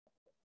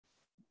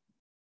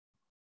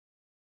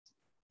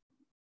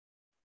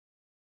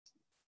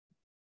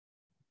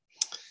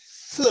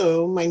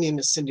Hello, my name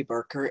is Cindy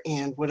Barker,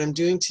 and what I'm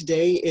doing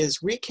today is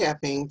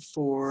recapping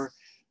for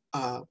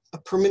a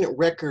permanent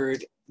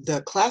record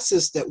the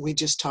classes that we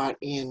just taught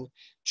in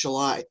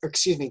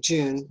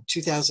June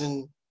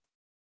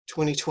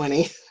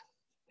 2020.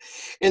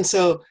 And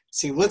so,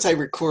 see, once I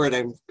record,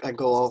 I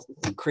go all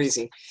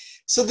crazy.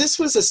 So this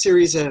was a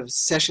series of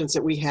sessions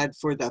that we had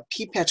for the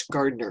pea patch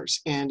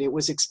gardeners, and it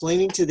was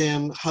explaining to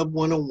them Hub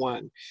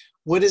 101.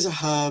 What is a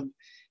hub,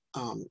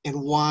 and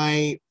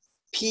why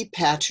pea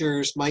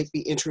patchers might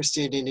be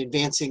interested in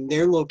advancing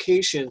their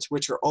locations,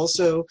 which are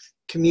also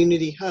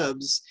community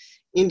hubs,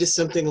 into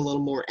something a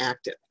little more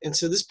active. And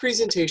so this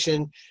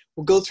presentation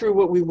will go through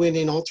what we went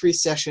in all three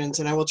sessions,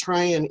 and I will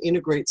try and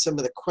integrate some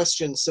of the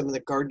questions some of the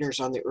gardeners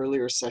on the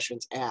earlier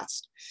sessions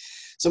asked.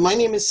 So my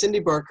name is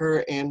Cindy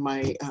Barker, and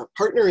my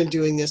partner in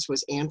doing this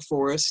was Ann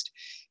Forrest.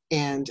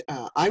 And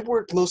I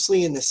work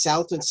mostly in the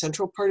south and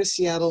central part of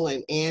Seattle,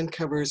 and Ann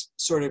covers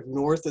sort of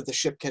north of the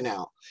Ship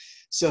Canal.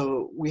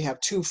 So we have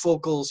two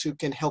focals who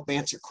can help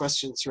answer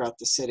questions throughout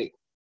the city.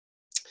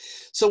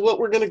 So what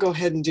we're going to go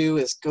ahead and do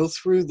is go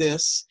through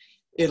this.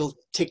 It'll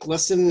take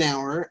less than an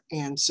hour,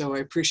 and so I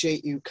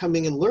appreciate you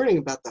coming and learning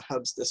about the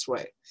hubs this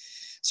way.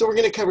 So we're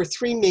going to cover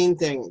three main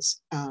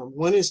things.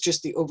 One is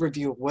just the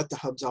overview of what the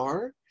hubs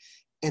are,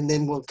 and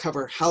then we'll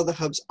cover how the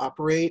hubs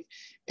operate,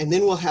 and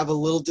then we'll have a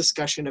little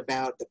discussion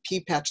about the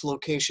pea patch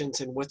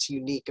locations and what's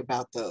unique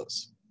about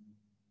those.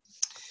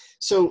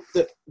 So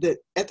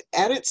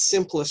at its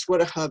simplest,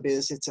 what a hub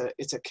is,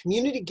 it's a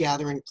community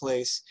gathering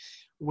place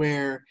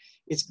where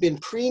it's been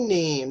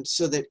pre-named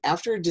so that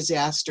after a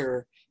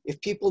disaster,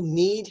 if people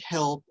need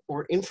help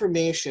or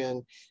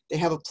information, they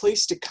have a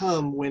place to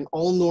come when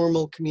all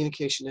normal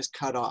communication is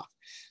cut off.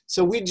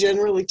 So we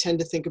generally tend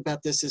to think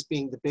about this as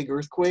being the big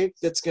earthquake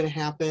that's going to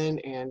happen,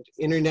 and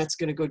internet's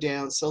going to go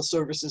down, cell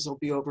services will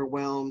be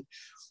overwhelmed.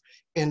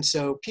 And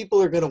so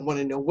people are going to want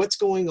to know what's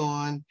going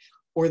on,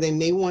 or they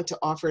may want to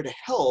offer to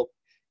help,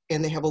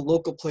 and they have a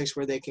local place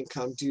where they can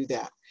come do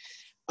that.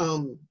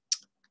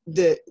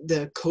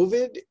 The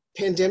COVID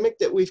pandemic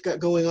that we've got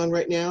going on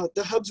right now,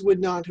 the hubs would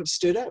not have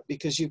stood up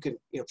because you can,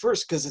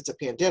 first because it's a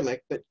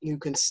pandemic, but you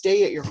can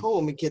stay at your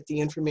home and get the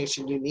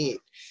information you need.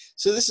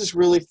 So this is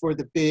really for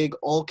the big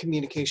all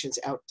communications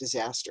out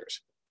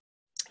disasters.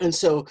 And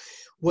so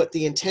what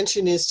the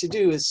intention is to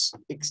do is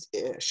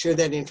share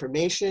that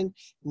information,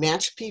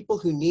 match people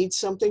who need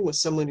something with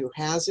someone who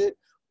has it,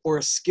 or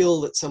a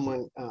skill that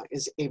someone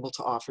is able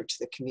to offer to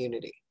the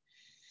community.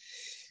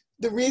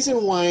 The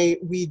reason why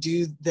we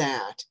do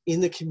that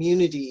in the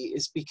community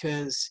is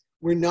because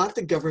we're not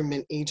the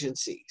government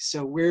agency.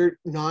 So we're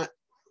not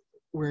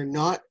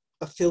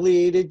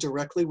affiliated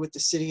directly with the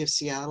city of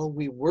Seattle.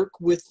 We work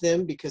with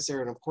them because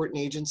they're an important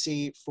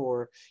agency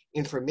for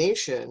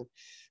information,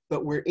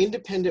 but we're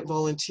independent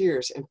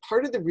volunteers. And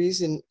part of the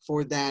reason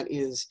for that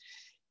is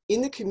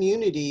in the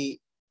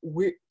community,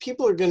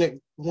 people are going to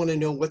want to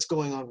know what's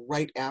going on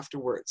right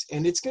afterwards.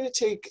 And it's going to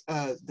take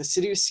the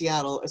city of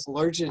Seattle, as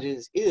large as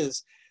it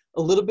is,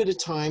 a little bit of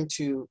time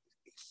to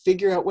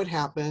figure out what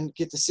happened,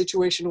 get the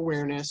situation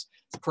awareness,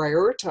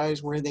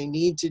 prioritize where they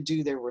need to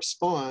do their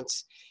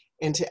response,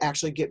 and to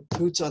actually get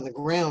boots on the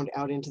ground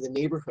out into the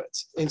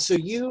neighborhoods. And so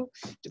you,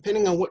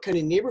 depending on what kind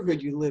of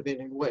neighborhood you live in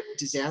and what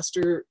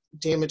disaster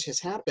damage has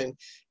happened,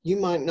 you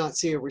might not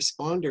see a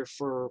responder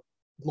for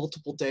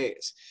multiple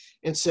days.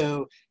 And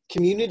so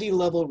community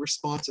level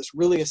response is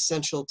really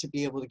essential to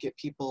be able to get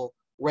people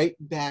right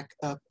back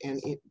up and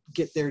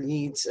get their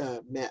needs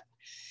met.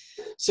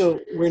 So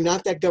we're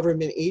not that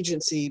government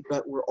agency,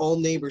 but we're all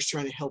neighbors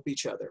trying to help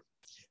each other.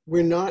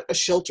 We're not a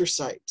shelter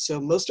site. So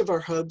most of our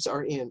hubs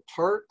are in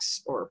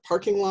parks or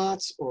parking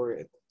lots or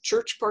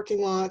church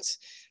parking lots.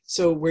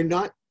 So we're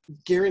not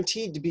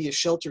guaranteed to be a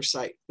shelter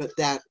site, but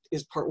that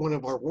is one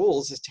of our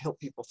roles, is to help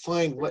people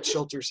find what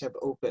shelters have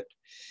opened.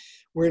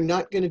 We're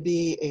not going to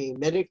be a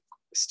medic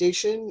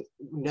station.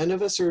 None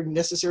of us are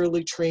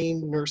necessarily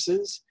trained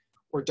nurses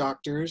or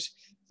doctors,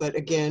 but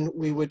again,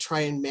 we would try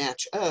and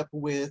match up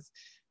with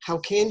how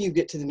can you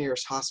get to the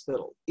nearest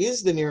hospital?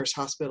 Is the nearest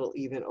hospital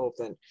even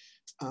open?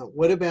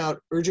 What about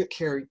urgent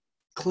care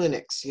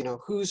clinics?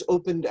 Who's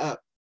opened up?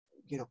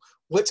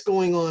 What's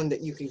going on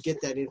that you can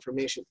get that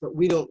information? But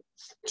we don't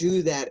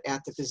do that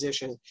at the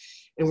position.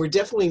 And we're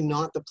definitely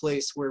not the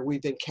place where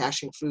we've been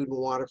caching food and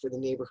water for the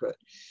neighborhood.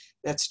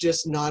 That's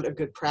just not a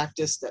good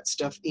practice. That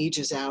stuff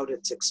ages out,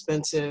 it's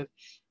expensive.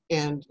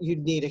 And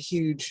you'd need a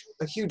huge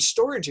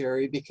storage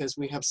area because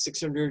we have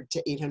 600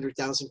 to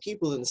 800,000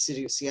 people in the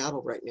city of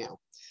Seattle right now.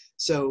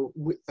 So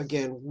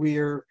again,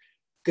 we're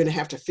going to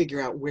have to figure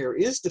out where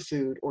is the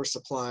food or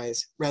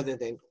supplies rather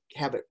than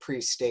have it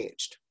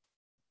pre-staged.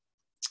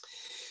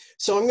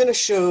 So I'm going to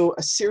show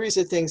a series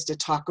of things to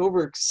talk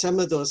over some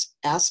of those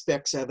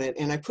aspects of it.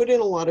 And I put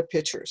in a lot of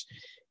pictures.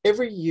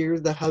 Every year,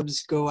 the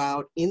hubs go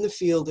out in the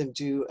field and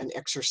do an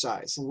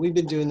exercise. And we've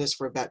been doing this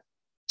for about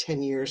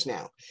 10 years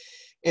now.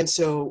 And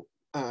so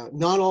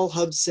not all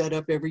hubs set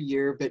up every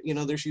year, but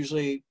there's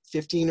usually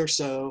 15 or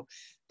so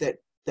that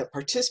that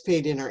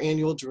participate in our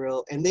annual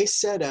drill, and they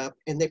set up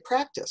and they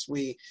practice.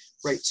 We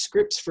write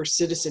scripts for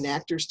citizen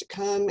actors to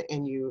come,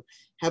 and you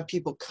have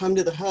people come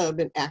to the hub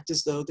and act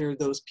as though they're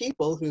those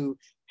people who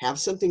have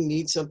something,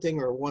 need something,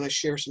 or want to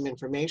share some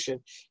information.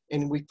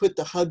 And we put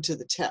the hub to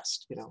the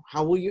test. You know,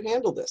 how will you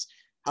handle this?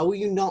 How will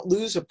you not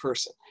lose a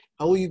person?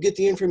 How will you get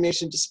the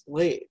information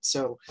displayed?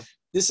 So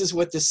this is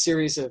what this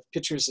series of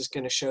pictures is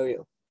going to show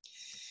you.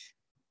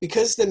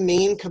 Because the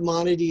main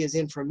commodity is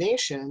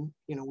information,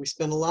 you know, we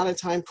spend a lot of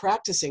time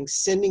practicing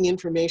sending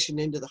information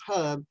into the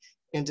hub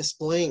and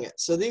displaying it.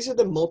 So these are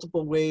the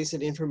multiple ways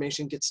that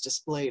information gets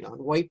displayed on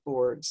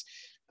whiteboards.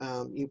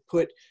 You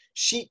put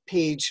sheet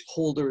page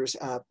holders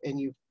up, and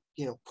you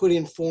put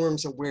in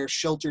forms of where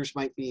shelters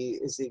might be,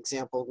 is the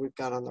example we've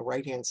got on the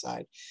right-hand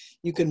side.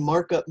 You can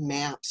mark up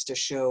maps to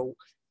show,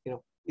 you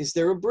know, is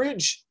there a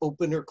bridge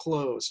open or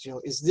closed? You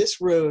know, is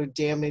this road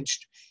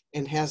damaged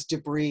and has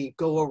debris?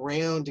 Go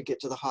around to get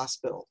to the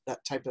hospital,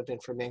 that type of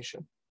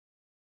information.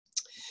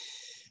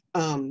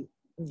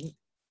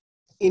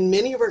 In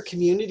many of our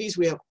communities,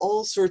 we have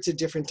all sorts of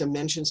different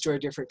dimensions to our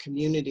different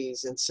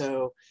communities. And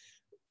so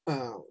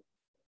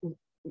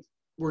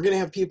we're going to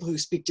have people who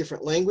speak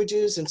different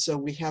languages. And so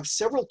we have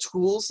several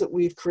tools that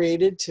we've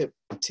created to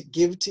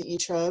give to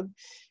each hub.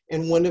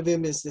 And one of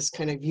them is this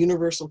kind of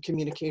universal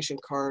communication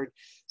card,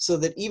 so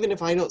that even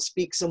if I don't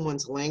speak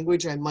someone's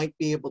language, I might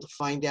be able to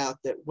find out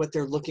that what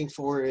they're looking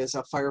for is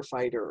a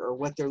firefighter, or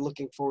what they're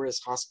looking for is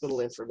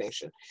hospital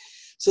information,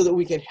 so that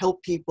we can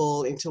help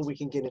people until we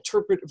can get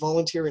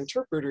volunteer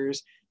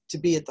interpreters to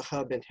be at the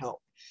hub and help.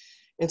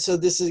 And so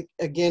this is,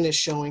 again, is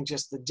showing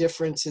just the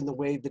difference in the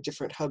way the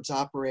different hubs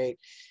operate.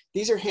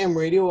 These are ham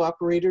radio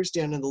operators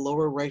down in the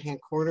lower right-hand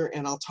corner,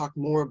 and I'll talk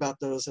more about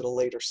those at a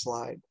later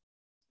slide.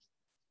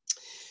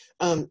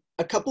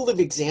 A couple of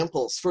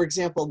examples. For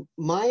example,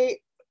 my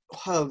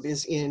hub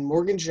is in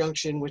Morgan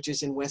Junction, which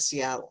is in West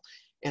Seattle.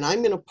 And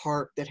I'm in a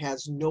park that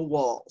has no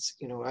walls.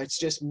 You know, it's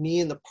just me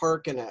in the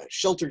park and a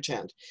shelter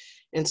tent.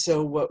 And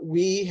so what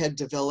we had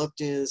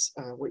developed is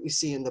what you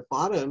see in the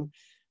bottom,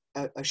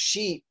 a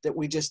sheet that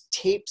we just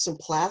taped some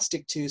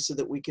plastic to so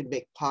that we could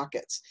make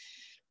pockets.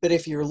 But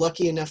if you're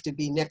lucky enough to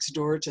be next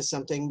door to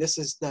something, this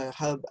is the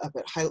hub up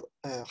at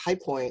High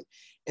Point,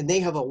 and they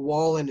have a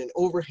wall and an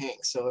overhang.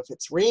 So if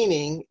it's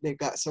raining, they've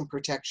got some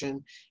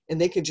protection,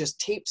 and they can just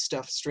tape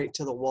stuff straight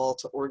to the wall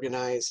to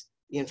organize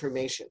the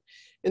information.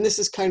 And this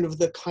is kind of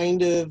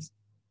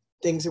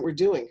things that we're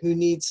doing. Who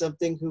needs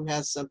something, who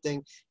has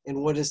something,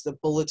 and what is the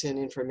bulletin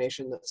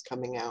information that's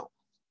coming out.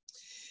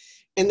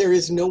 And there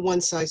is no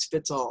one size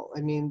fits all.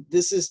 I mean,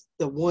 this is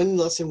the one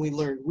lesson we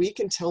learned. We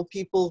can tell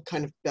people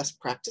kind of best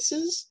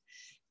practices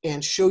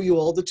and show you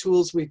all the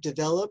tools we've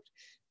developed,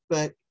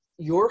 but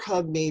your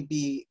hub may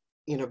be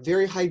in a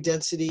very high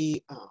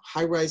density,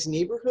 high-rise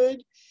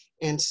neighborhood.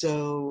 And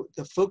so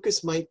the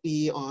focus might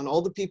be on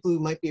all the people who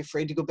might be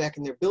afraid to go back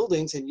in their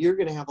buildings, and you're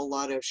gonna have a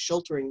lot of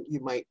sheltering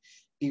you might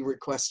be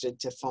requested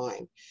to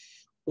find.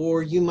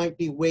 Or you might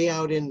be way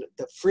out in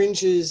the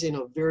fringes in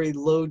a very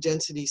low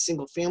density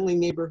single family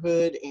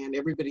neighborhood, and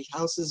everybody's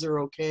houses are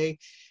okay.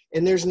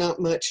 And there's not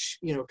much,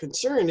 you know,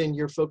 concern, and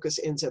your focus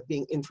ends up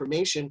being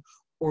information,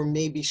 or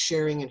maybe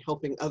sharing and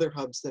helping other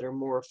hubs that are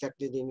more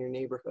affected in your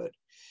neighborhood.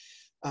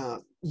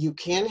 You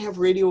can have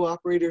radio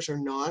operators or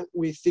not.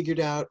 We've figured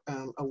out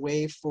a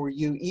way for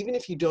you, even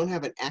if you don't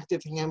have an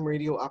active ham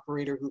radio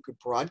operator who could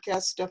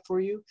broadcast stuff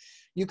for you,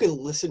 you can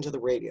listen to the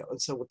radio.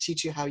 And so we'll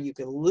teach you how you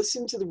can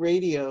listen to the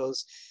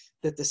radios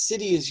that the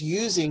city is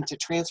using to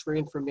transfer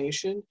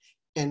information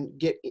and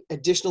get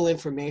additional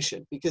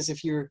information. Because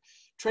if you're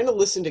trying to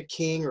listen to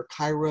King or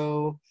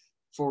Cairo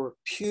for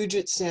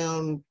Puget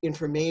Sound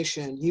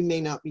information, you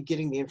may not be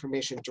getting the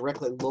information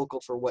directly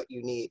local for what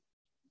you need.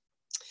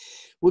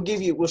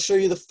 We'll show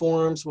you the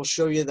forms, we'll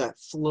show you the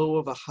flow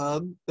of a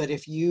hub, but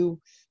if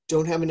you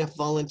don't have enough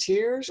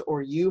volunteers,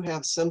 or you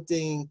have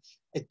something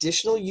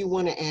additional you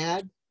want to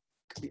add,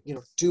 you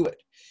know, do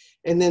it.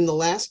 And then the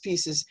last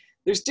piece is,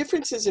 there's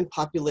differences in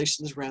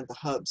populations around the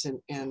hubs,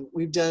 and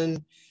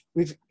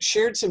we've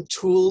shared some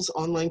tools,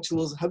 online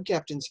tools hub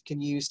captains can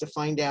use to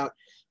find out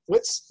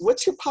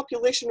what's your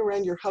population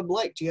around your hub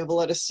like. Do you have a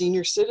lot of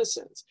senior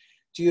citizens?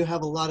 Do you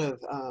have a lot of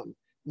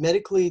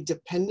medically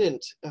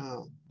dependent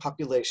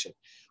population?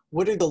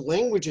 What are the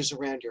languages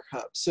around your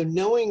hub? So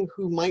knowing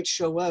who might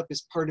show up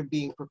is part of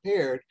being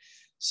prepared,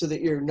 so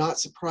that you're not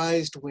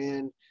surprised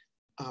when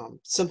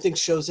something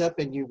shows up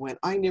and you went,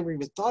 I never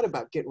even thought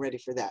about getting ready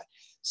for that.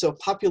 So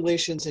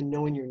populations and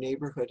knowing your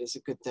neighborhood is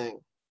a good thing.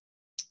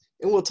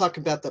 And we'll talk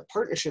about the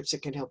partnerships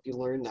that can help you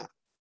learn that.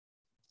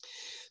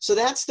 So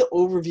that's the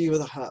overview of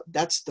the hub.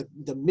 That's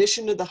the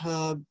mission of the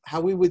hub,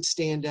 how we would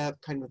stand up,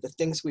 kind of the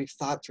things we've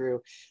thought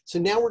through. So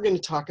now we're going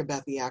to talk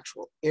about the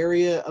actual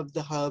area of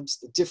the hubs,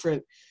 the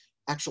different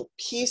actual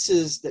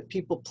pieces that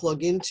people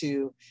plug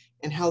into,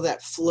 and how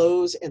that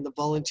flows, and the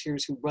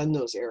volunteers who run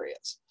those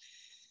areas.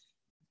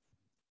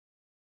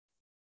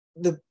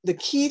 The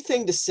key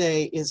thing to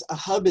say is a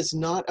hub is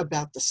not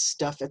about the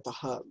stuff at the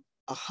hub.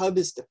 A hub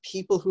is the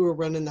people who are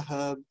running the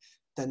hub,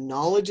 the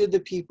knowledge of the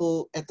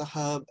people at the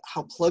hub,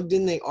 how plugged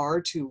in they are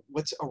to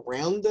what's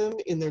around them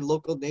in their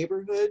local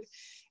neighborhood.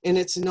 And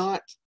it's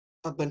not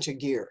a bunch of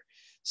gear.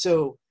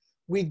 So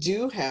we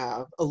do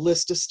have a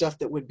list of stuff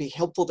that would be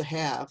helpful to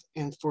have.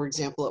 And for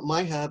example, at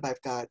my hub,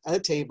 I've got a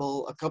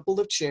table, a couple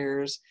of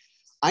chairs.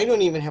 I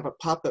don't even have a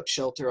pop-up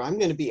shelter. I'm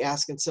going to be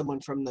asking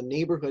someone from the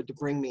neighborhood to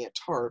bring me a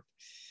tarp.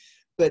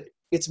 But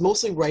it's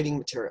mostly writing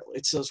material.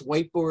 It's those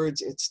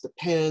whiteboards, it's the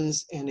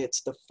pens, and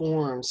it's the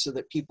forms so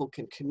that people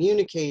can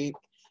communicate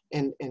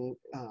and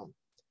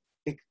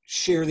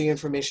share the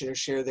information or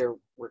share their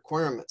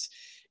requirements.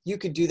 You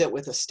could do that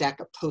with a stack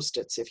of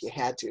Post-its if you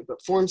had to,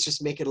 but forms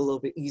just make it a little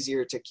bit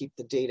easier to keep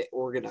the data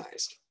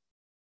organized.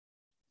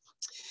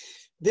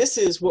 This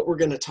is what we're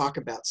going to talk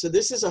about. So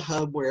this is a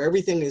hub where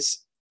everything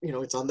is, you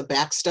know, it's on the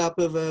backstop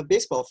of a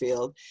baseball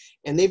field,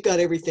 and they've got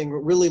everything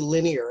really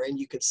linear, and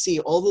you can see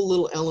all the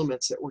little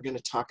elements that we're going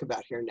to talk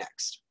about here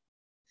next.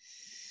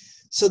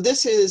 So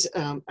this is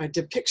a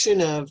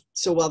depiction of,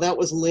 so while that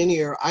was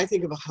linear, I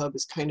think of a hub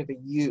as kind of a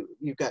U.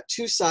 You've got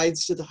two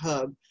sides to the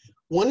hub.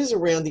 One is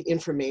around the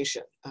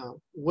information.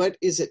 What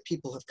is it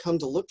people have come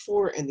to look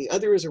for? And the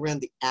other is around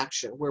the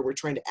action, where we're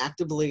trying to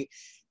actively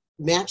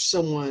match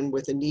someone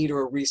with a need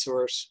or a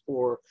resource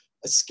or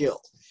a skill.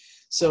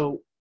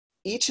 So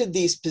each of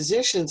these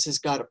positions has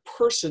got a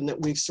person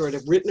that we've sort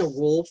of written a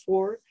role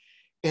for.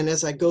 And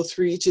as I go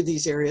through each of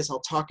these areas, I'll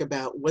talk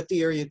about what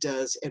the area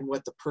does and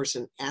what the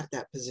person at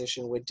that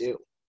position would do.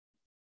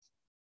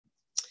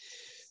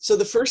 So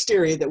the first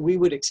area that we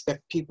would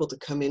expect people to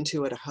come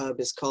into at a hub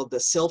is called the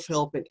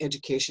self-help and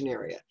education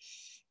area.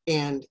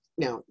 And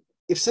now,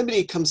 if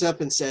somebody comes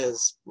up and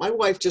says, my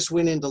wife just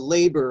went into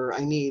labor,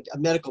 I need a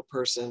medical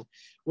person,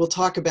 we'll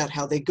talk about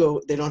how they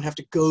don't have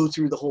to go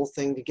through the whole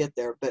thing to get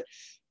there. But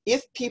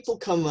if people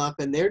come up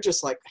and they're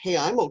just like, hey,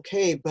 I'm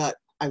okay, but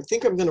I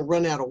think I'm going to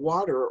run out of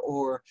water,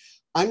 or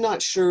I'm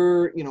not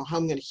sure, you know, how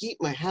I'm going to heat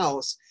my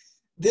house,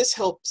 this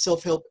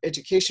self-help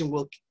education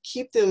will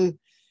keep them,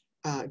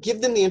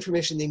 give them the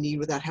information they need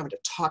without having to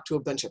talk to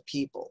a bunch of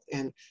people.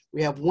 And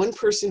we have one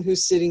person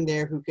who's sitting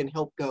there who can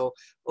help go,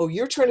 oh,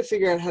 you're trying to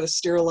figure out how to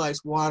sterilize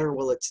water.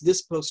 Well, it's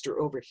this poster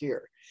over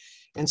here.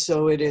 And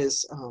so it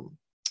is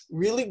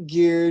really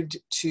geared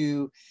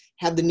to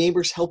have the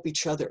neighbors help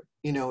each other.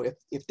 You know,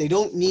 if they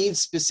don't need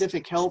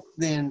specific help,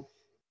 then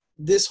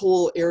this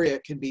whole area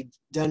can be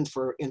done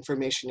for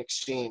information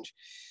exchange.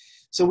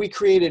 So we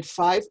created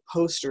 5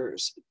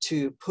 posters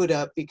to put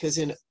up because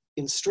in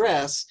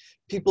stress,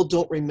 people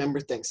don't remember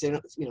things. They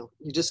don't, you know,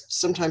 you just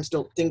sometimes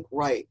don't think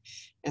right.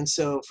 And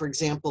so, for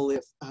example,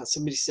 if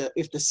somebody said,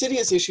 if the city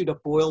has issued a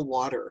boil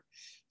water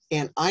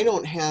and I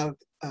don't have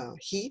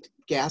heat,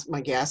 gas,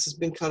 my gas has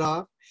been cut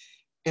off,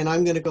 and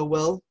I'm going to go,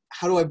 well,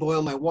 how do I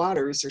boil my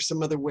water? Is there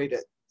some other way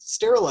to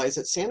sterilize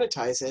it,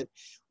 sanitize it?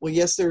 Well,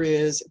 yes, there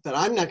is, but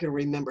I'm not going to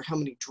remember how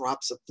many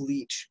drops of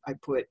bleach I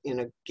put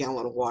in a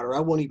gallon of water. I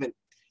won't even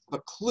have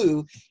a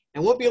clue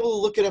and won't be able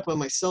to look it up on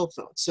my cell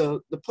phone.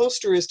 So the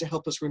poster is to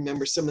help us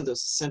remember some of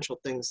those essential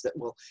things that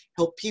will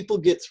help people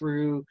get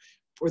through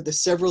for the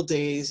several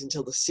days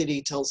until the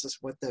city tells us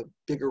what the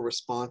bigger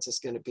response is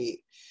going to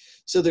be.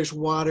 So there's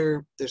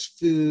water, there's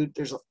food,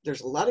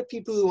 there's a lot of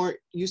people who aren't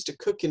used to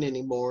cooking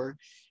anymore,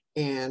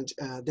 and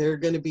they're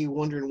going to be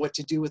wondering what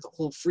to do with the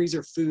whole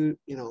freezer food,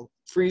 you know,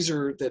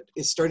 freezer that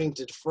is starting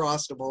to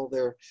defrost of all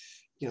their,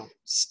 you know,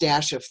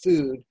 stash of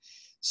food.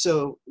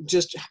 So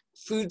just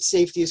food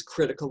safety is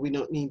critical. We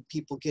don't need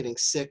people getting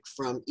sick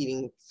from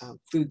eating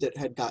food that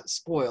had gotten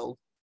spoiled.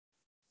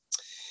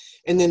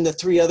 And then the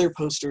 3 other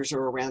posters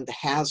are around the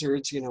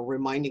hazards, you know,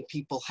 reminding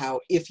people how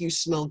if you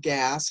smell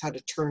gas, how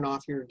to turn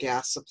off your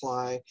gas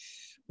supply,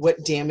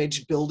 what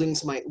damaged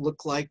buildings might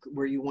look like,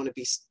 where you want to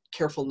be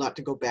careful not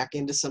to go back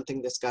into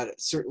something that's got a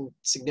certain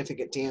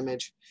significant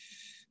damage.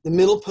 The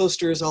middle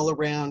poster is all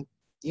around,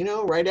 you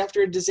know, right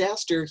after a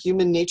disaster,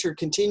 human nature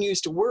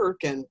continues to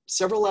work, and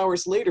several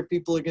hours later,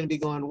 people are going to be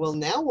going, well,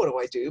 now what do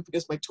I do?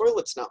 Because my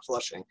toilet's not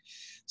flushing.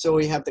 So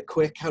we have the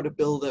quick how to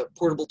build a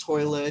portable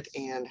toilet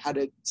and how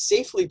to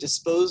safely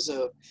dispose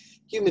of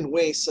human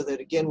waste so that,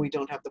 again, we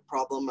don't have the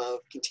problem of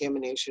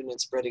contamination and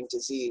spreading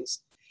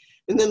disease.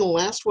 And then the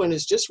last one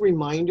is just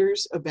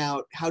reminders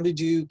about how to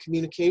do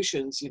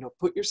communications. You know,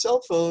 put your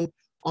cell phone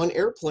on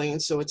airplane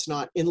so it's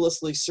not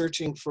endlessly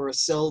searching for a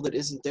cell that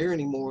isn't there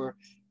anymore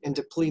and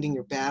depleting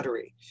your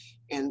battery.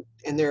 And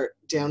they're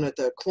down at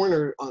the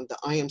corner on the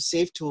I Am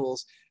Safe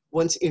tools.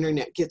 Once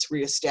internet gets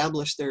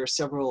reestablished, there are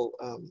several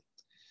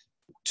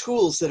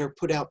tools that are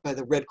put out by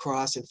the Red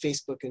Cross and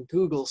Facebook and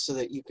Google so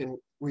that you can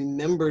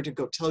remember to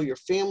go tell your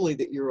family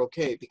that you're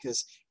okay,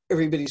 because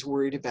everybody's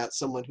worried about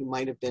someone who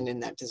might have been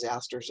in that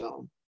disaster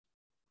zone.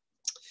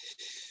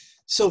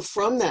 So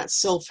from that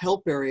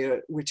self-help area,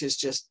 which is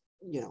just,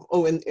 you know,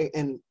 oh, and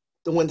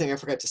the one thing I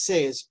forgot to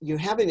say is you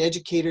have an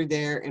educator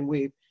there,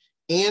 and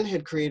Anne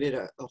had created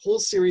a whole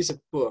series of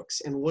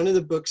books, and one of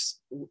the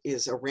books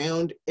is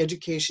around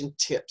education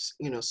tips,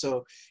 you know,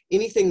 so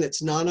anything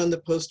that's not on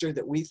the poster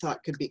that we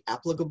thought could be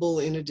applicable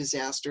in a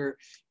disaster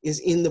is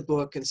in the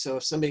book. And so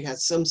if somebody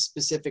has some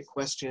specific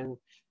question,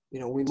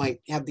 we might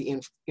have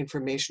the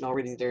information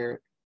already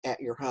there at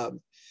your hub.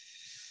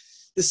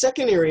 The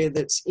second area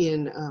that's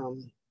in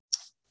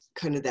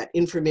kind of that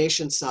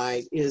information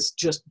side is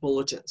just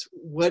bulletins.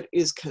 What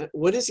is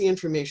the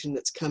information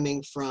that's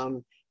coming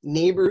from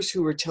neighbors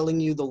who are telling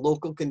you the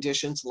local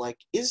conditions, like,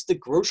 is the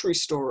grocery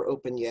store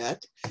open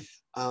yet?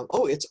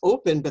 Oh, it's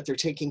open, but they're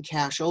taking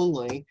cash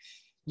only.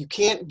 You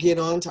can't get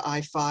onto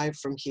I-5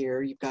 from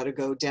here. You've got to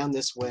go down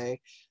this way.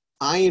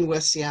 I, in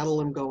West Seattle,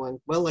 am going,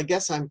 well, I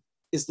guess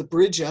is the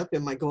bridge up?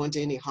 Am I going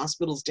to any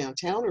hospitals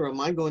downtown, or am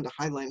I going to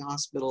Highline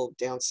Hospital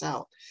down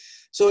south?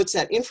 So it's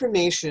that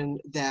information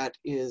that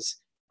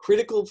is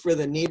critical for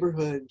the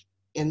neighborhood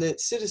and the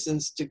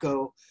citizens to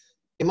go,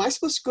 am I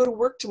supposed to go to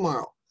work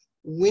tomorrow?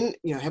 When,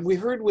 have we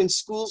heard when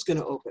school's going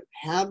to open?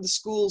 Have the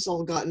schools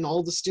all gotten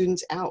all the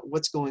students out?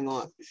 What's going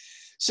on?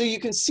 So you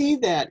can see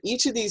that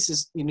each of these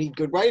is, you need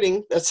good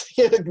writing. That's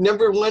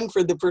number one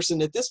for the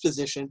person at this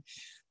position.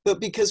 But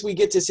because we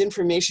get this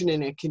information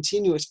in a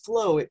continuous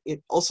flow,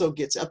 it also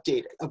gets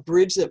updated. A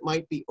bridge that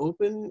might be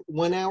open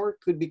 1 hour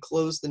could be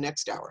closed the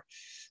next hour.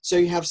 So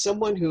you have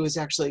someone who is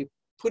actually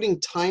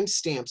putting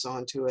timestamps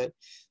onto it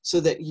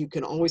so that you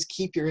can always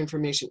keep your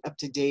information up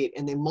to date,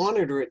 and they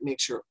monitor it, make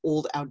sure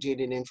old,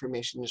 outdated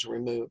information is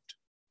removed.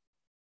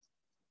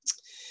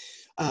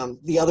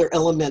 The other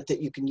element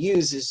that you can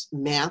use is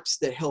maps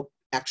that help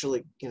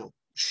actually,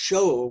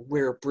 show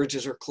where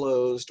bridges are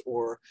closed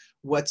or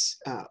what's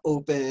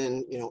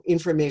open,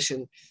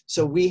 information.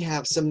 So we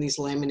have some of these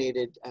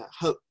laminated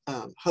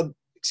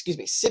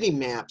city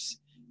maps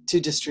to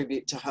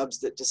distribute to hubs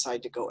that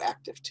decide to go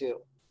active too.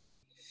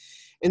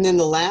 And then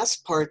the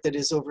last part that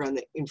is over on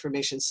the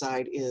information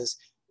side is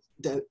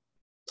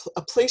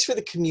a place for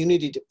the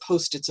community to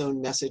post its own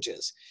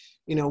messages.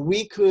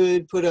 We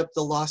could put up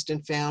the lost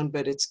and found,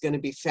 but it's going to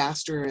be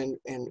faster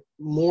and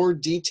more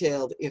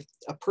detailed if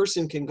a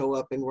person can go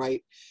up and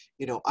write,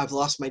 I've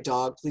lost my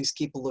dog, please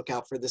keep a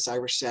lookout for this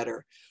Irish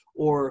setter.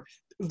 Or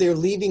they're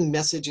leaving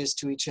messages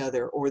to each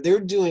other, or they're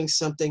doing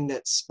something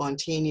that's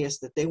spontaneous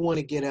that they want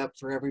to get up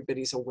for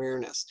everybody's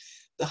awareness.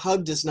 The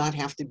hub does not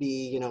have to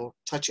be,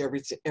 touch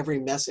every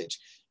message.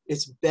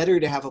 It's better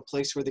to have a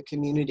place where the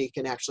community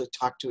can actually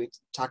talk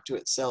to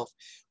itself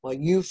while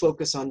you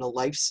focus on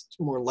the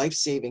more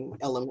life-saving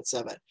elements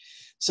of it.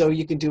 So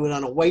you can do it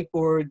on a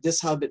whiteboard. This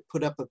hub, it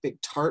put up a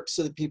big tarp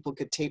so that people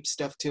could tape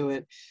stuff to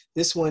it.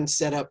 This one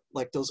set up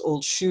like those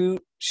old shoe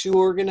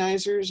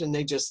organizers, and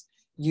they just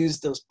use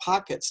those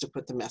pockets to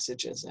put the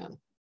messages in.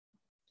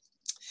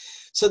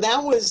 So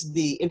that was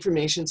the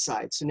information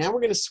side. So now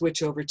we're going to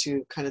switch over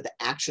to kind of the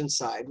action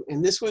side.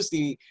 And this was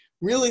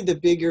really the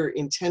bigger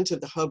intent of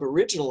the hub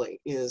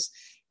originally, is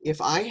if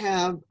I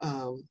have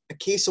a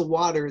case of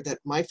water that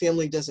my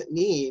family doesn't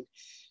need,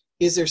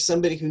 is there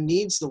somebody who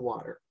needs the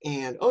water?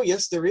 And, oh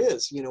yes, there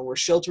is. We're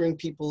sheltering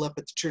people up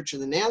at the Church of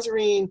the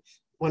Nazarene.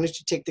 Why don't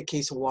you take the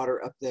case of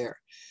water up there?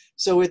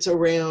 So it's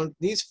around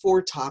these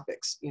 4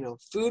 topics,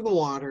 food and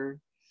water,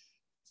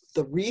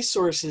 the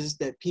resources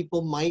that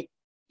people might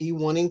be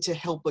wanting to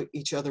help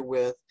each other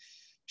with,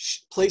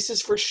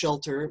 places for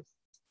shelter,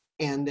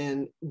 and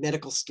then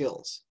medical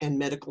skills and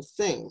medical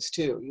things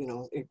too.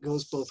 It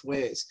goes both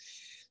ways.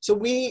 So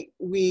we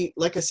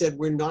like I said,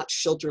 we're not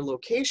shelter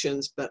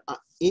locations, but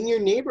in your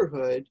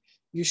neighborhood,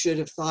 you should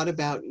have thought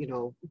about,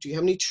 do you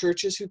have any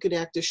churches who could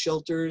act as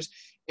shelters?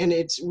 And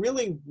it's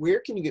really,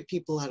 where can you get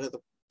people out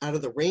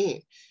of the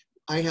rain?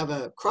 I have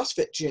a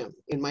CrossFit gym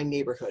in my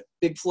neighborhood,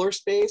 big floor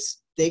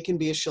space. They can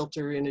be a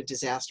shelter in a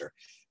disaster.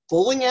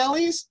 Bowling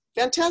alleys,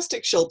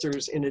 fantastic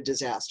shelters in a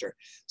disaster.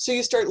 So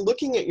you start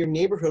looking at your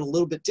neighborhood a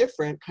little bit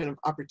different, kind of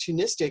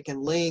opportunistic,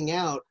 and laying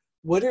out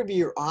what are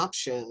your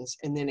options.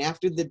 And then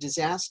after the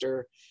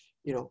disaster,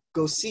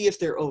 go see if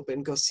they're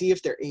open, go see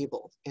if they're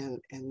able, and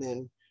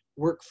then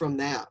work from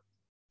that.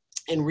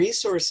 And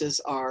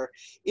resources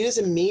it is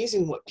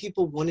amazing what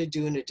people want to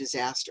do in a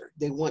disaster.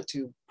 They want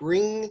to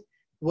bring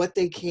what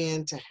they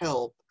can to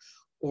help,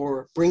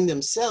 or bring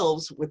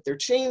themselves with their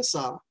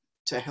chainsaw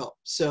to help.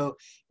 So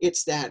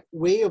it's that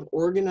way of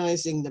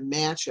organizing the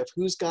match of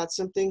who's got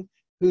something,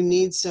 who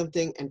needs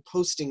something, and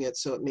posting it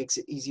so it makes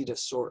it easy to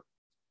sort.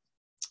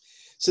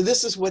 So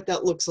this is what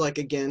that looks like.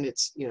 Again,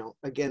 it's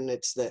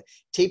the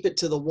tape it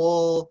to the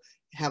wall,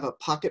 have a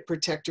pocket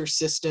protector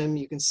system.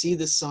 You can see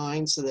the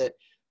sign so that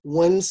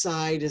one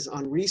side is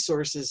on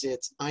resources,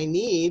 it's I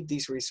need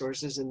these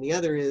resources, and the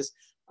other is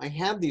I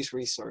have these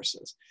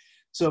resources.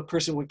 So a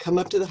person would come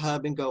up to the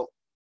hub and go,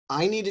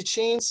 I need a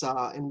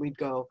chainsaw, and we'd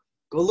go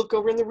look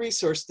over in the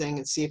resource thing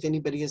and see if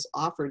anybody has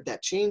offered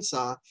that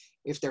chainsaw.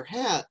 If there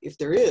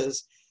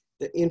is,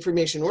 the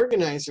information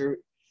organizer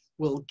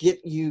will get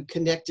you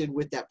connected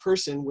with that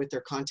person with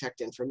their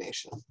contact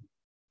information.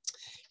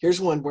 Here's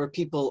one where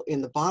people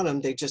in the bottom,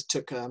 they just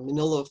took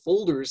manila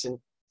folders and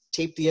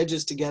taped the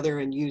edges together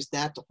and used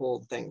that to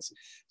hold things.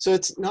 So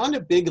it's not a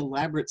big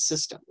elaborate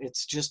system.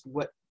 It's just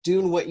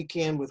doing what you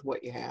can with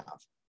what you have.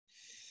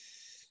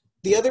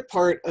 The other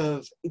part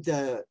of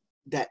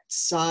that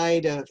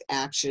side of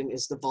action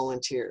is the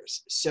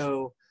volunteers.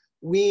 So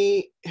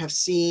we have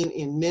seen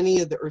in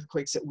many of the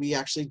earthquakes that we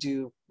actually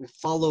do, we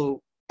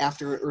follow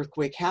after an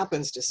earthquake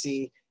happens to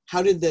see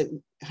how did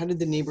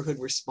the neighborhood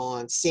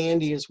respond.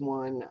 Sandy is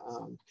one,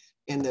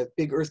 and the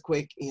big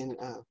earthquake in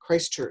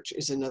Christchurch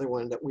is another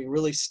one that we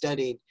really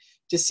studied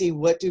to see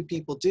what do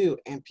people do,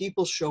 and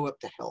people show up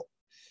to help.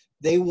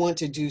 They want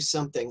to do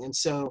something. And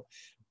so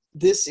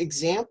this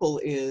example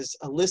is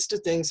a list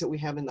of things that we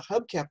have in the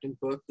Hub Captain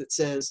book that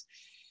says,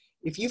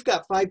 if you've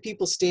got 5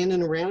 people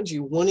standing around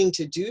you wanting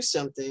to do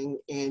something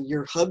and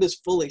your hub is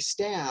fully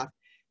staffed,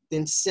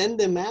 then send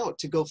them out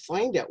to go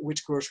find out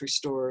which grocery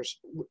stores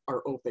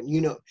are open.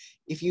 You know,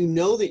 if you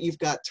know that you've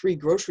got 3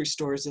 grocery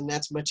stores, then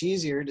that's much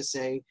easier to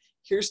say,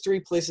 here's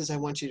 3 places I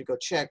want you to go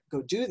check,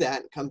 go do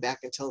that and come back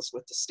and tell us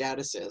what the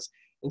status is.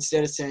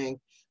 Instead of saying,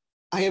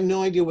 I have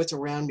no idea what's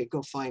around me,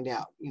 go find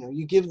out. You know,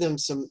 you give them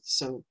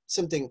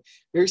something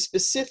very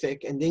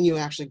specific, and then you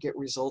actually get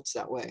results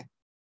that way.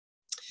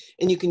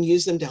 And you can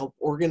use them to help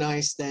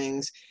organize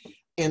things.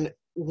 And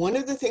one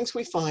of the things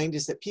we find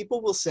is that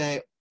people will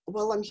say,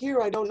 well, I'm here,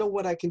 I don't know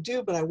what I can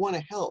do, but I want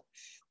to help.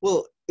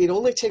 Well, it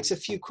only takes a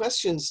few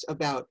questions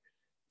about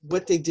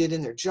what they did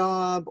in their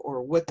job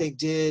or what they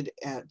did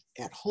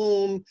at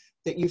home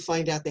that you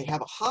find out they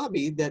have a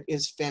hobby that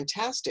is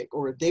fantastic,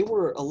 or they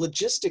were a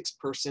logistics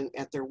person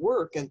at their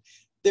work and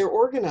they're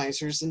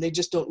organizers and they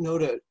just don't know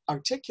to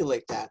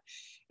articulate that.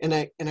 And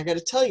I got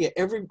to tell you,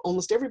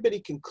 almost everybody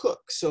can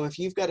cook. So if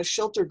you've got a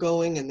shelter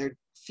going and they're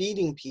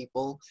feeding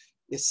people,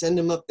 you send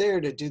them up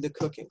there to do the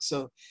cooking.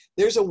 So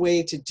there's a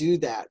way to do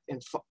that,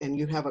 and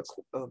you have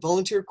a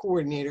volunteer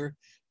coordinator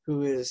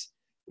who is,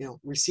 you know,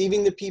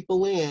 receiving the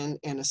people in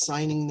and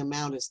assigning them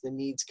out as the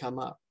needs come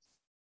up.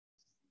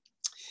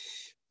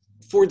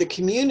 For the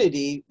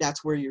community,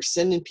 that's where you're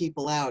sending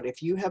people out.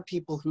 If you have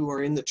people who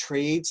are in the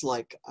trades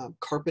like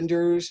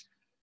carpenters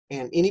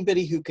and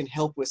anybody who can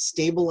help with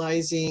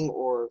stabilizing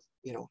or,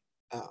 you know,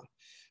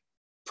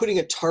 putting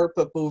a tarp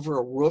up over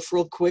a roof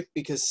real quick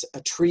because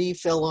a tree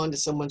fell onto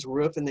someone's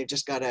roof and they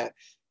just got to,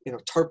 you know,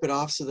 tarp it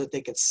off so that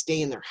they can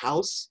stay in their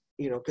house,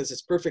 you know, because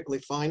it's perfectly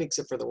fine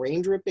except for the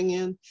rain dripping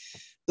in.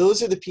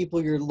 Those are the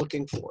people you're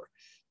looking for.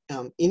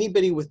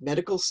 Anybody with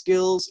medical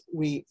skills,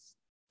 we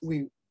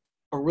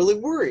are really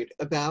worried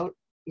about,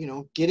 you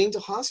know, getting to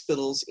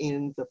hospitals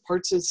in the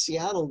parts of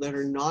Seattle that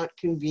are not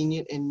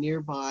convenient and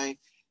nearby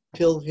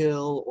Pill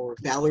Hill or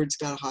Ballard's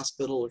got a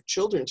hospital, or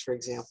Children's, for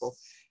example.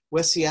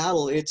 West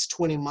Seattle, it's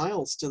 20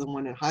 miles to the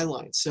one in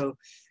Highline. So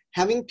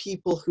having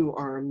people who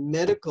are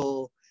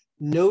medical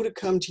know to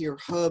come to your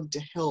hub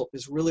to help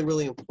is really,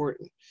 really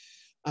important.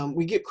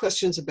 We get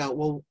questions about,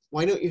 well,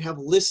 why don't you have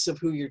lists of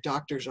who your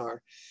doctors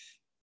are?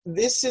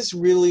 This is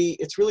really,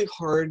 it's really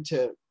hard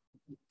to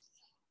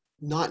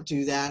not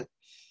do that,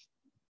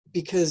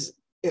 because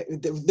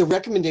the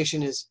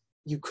recommendation is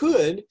you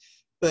could,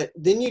 but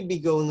then you'd be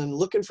going and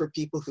looking for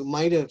people who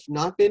might have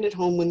not been at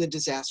home when the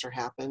disaster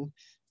happened,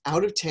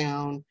 out of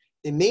town,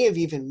 they may have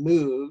even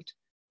moved,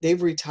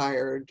 they've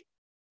retired,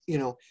 you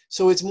know.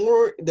 So it's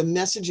more, the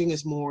messaging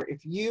is more, if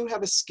you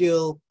have a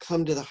skill,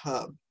 come to the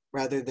hub,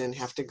 rather than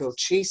have to go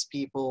chase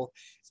people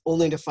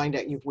only to find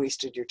out you've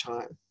wasted your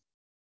time.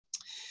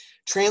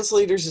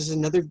 Translators is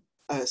another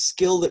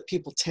skill that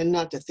people tend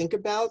not to think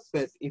about,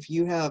 but if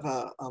you have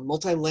a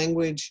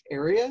multi-language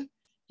area,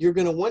 you're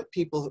going to want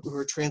people who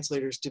are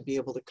translators to be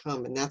able to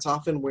come. And that's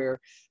often where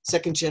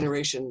second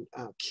generation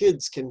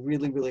kids can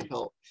really, really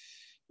help.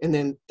 And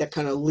then that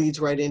kind of leads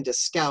right into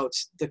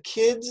scouts. The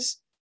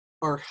kids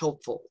are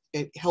helpful.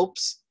 It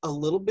helps a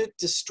little bit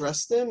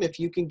distress them if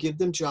you can give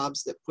them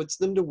jobs that puts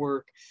them to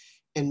work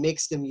and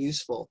makes them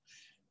useful.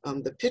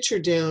 The picture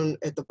down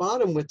at the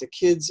bottom with the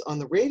kids on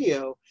the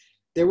radio,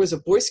 there was a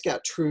Boy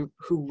Scout troop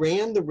who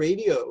ran the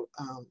radio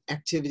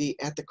activity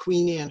at the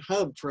Queen Anne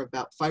Hub for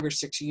about 5 or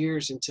 6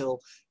 years until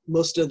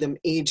most of them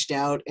aged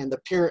out and the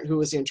parent who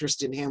was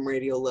interested in ham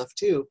radio left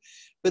too.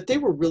 But they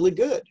were really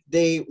good.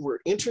 They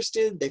were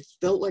interested. They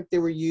felt like they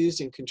were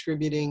used and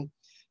contributing.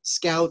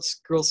 Scouts,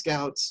 Girl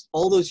Scouts,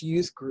 all those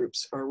youth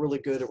groups are really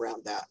good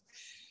around that.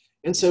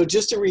 And so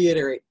just to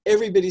reiterate,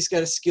 everybody's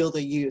got a skill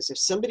they use. If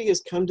somebody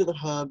has come to the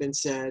hub and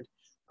said,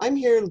 I'm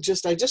here,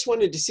 I just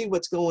wanted to see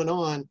what's going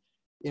on,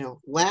 you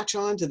know, latch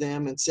on to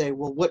them and say,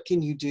 well, what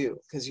can you do?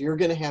 Because you're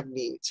going to have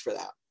needs for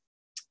that.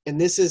 And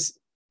this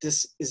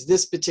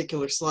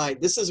particular slide.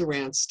 This is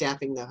around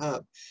staffing the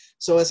hub.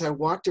 So as I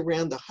walked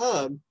around the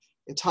hub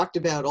and talked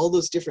about all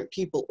those different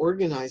people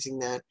organizing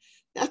that,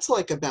 that's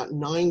like about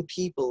 9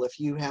 people if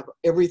you have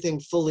everything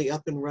fully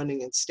up and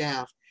running and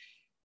staffed.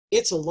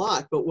 It's a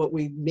lot, but what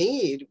we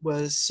made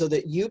was so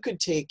that you could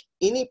take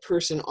any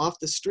person off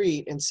the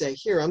street and say,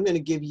 here, I'm going to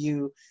give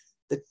you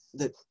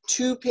the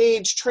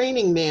 2-page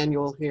training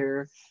manual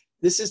here.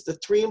 This is the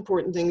 3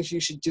 important things you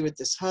should do at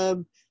this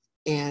hub.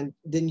 And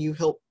then you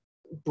help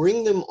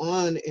bring them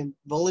on and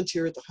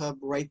volunteer at the hub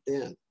right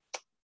then.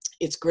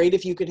 It's great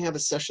if you can have a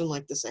session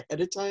like this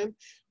ahead of time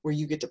where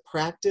you get to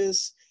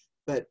practice.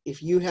 But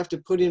if you have to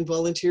put in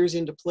volunteers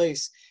into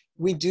place,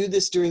 we do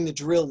this during the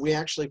drill. We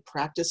actually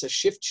practice a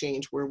shift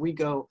change where we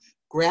go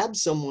grab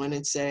someone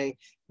and say,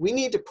 we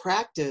need to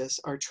practice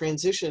our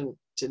transition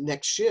to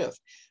next shift.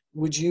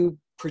 Would you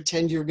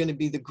pretend you're going to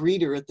be the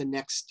greeter at the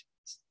next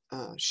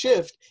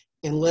shift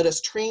and let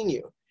us train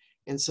you?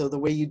 And so the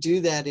way you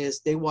do that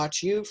is they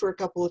watch you for a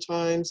couple of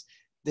times,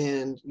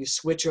 then you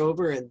switch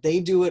over and they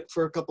do it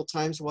for a couple of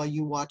times while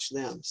you watch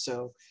them.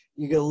 So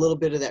you get a little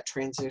bit of that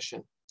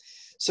transition.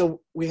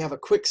 So we have a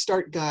quick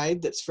start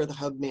guide that's for the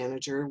hub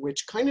manager,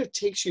 which kind of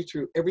takes you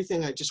through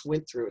everything I just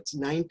went through. It's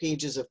 9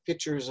 pages of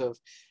pictures of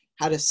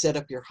how to set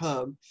up your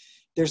hub.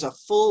 There's a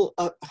full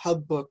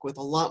hub book with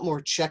a lot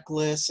more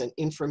checklists and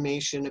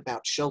information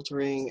about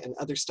sheltering and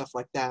other stuff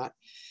like that.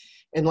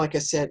 And like I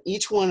said,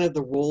 each one of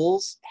the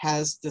roles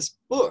has this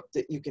book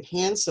that you can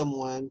hand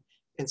someone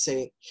and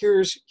say,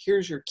 here's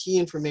your key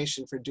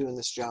information for doing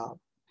this job.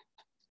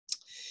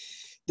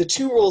 The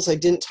 2 roles I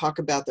didn't talk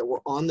about that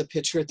were on the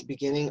picture at the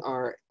beginning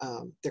are,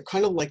 they're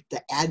kind of like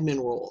the admin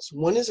roles.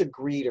 One is a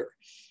greeter,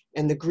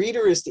 and the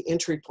greeter is the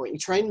entry point. You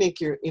try and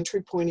make your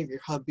entry point of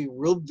your hub be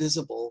real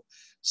visible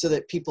so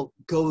that people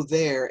go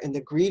there, and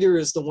the greeter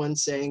is the one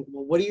saying,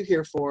 well, what are you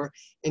here for?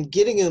 And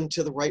getting them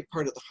to the right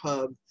part of the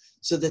hub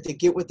so that they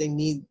get what they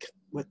need,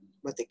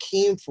 what they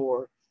came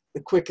for,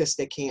 the quickest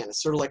they can.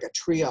 It's sort of like a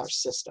triage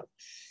system.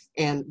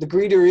 And the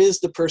greeter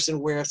is the person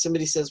where if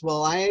somebody says,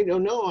 well, I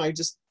don't know, I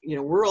just, you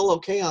know, we're all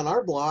okay on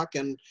our block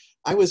and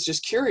I was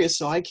just curious,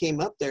 so I came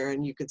up there.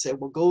 And you could say,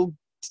 well, go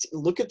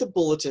look at the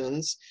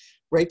bulletins,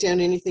 write down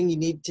anything you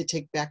need to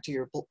take back to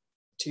your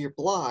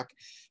block,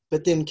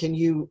 but then can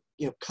you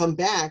come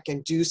back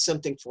and do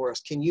something for us?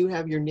 Can you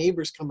have your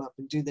neighbors come up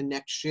and do the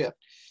next shift?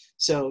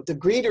 So the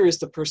greeter is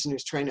the person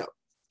who's trying to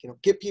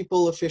get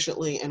people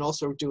efficiently and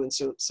also doing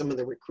some of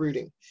the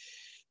recruiting.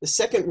 The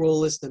second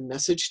role is the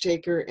message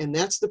taker, and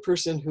that's the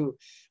person who,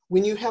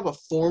 when you have a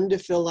form to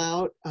fill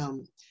out,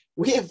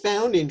 we have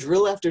found in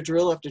drill after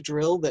drill after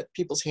drill that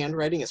people's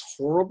handwriting is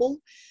horrible.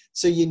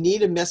 So you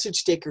need a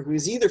message taker who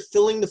is either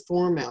filling the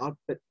form out,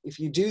 but if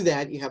you do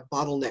that, you have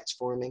bottlenecks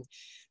forming.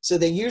 So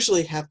they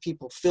usually have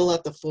people fill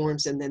out the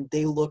forms and then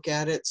they look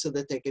at it so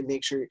that they can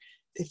make sure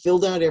they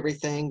filled out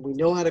everything. We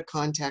know how to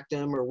contact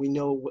them, or we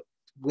know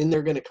when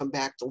they're going to come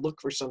back to look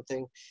for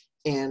something,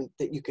 and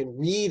that you can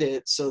read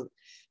it. So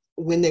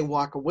when they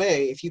walk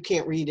away, if you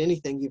can't read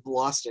anything, you've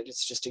lost it.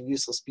 It's just a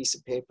useless piece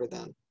of paper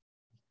then.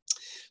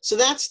 So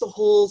that's the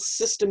whole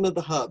system of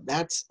the hub.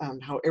 That's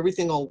how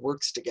everything all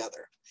works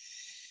together.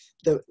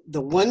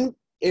 The one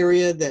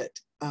area that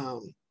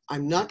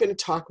I'm not going to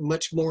talk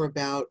much more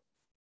about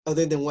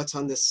other than what's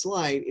on this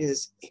slide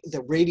is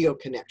the radio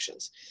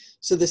connections.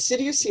 So the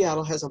City of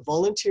Seattle has a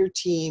volunteer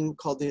team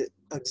called the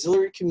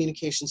Auxiliary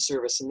Communication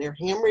Service, and they're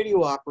ham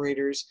radio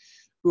operators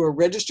who are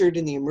registered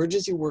in the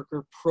Emergency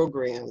Worker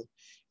Program,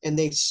 and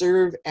they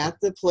serve at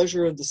the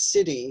pleasure of the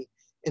city,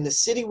 and the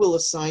city will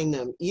assign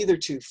them either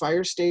to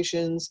fire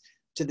stations,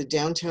 to the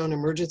Downtown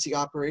Emergency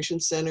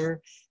Operations Center.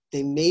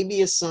 They may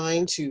be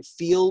assigned to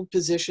field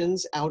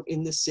positions out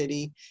in the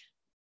city,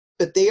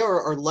 but they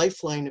are our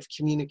lifeline of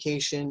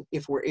communication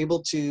if we're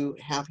able to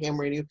have ham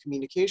radio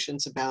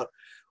communications about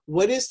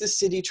what is the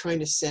city trying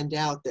to send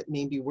out that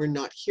maybe we're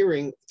not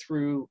hearing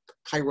through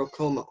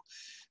KairoKomo.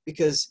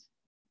 Because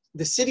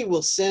the city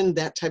will send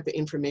that type of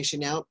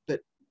information out,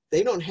 but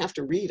they don't have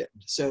to read it.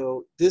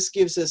 So this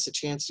gives us a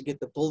chance to get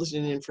the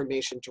bulletin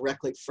information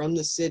directly from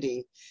the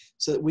city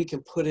so that we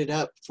can put it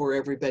up for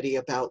everybody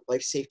about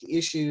life safety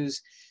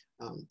issues,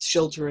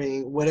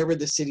 sheltering, whatever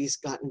the city's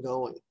gotten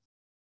going.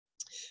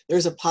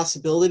 There's a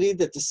possibility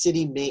that the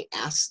city may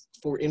ask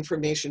for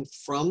information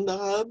from the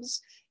hubs,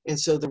 and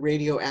so the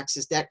radio acts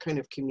as that kind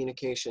of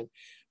communication.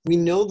 We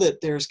know that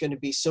there's going to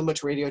be so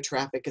much radio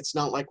traffic. It's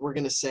not like we're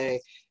going to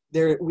say,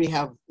 we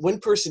have one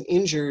person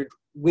injured,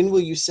 when will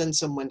you send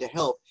someone to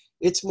help?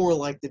 It's more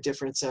like the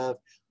difference of,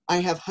 I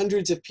have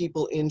hundreds of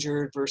people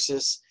injured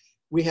versus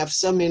we have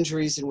some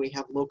injuries and we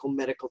have local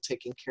medical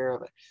taking care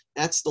of it.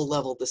 That's the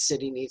level the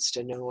city needs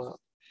to know of.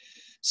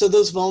 So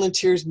those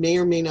volunteers may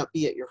or may not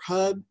be at your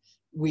hub.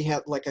 We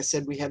have, like I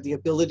said, we have the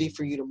ability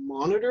for you to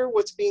monitor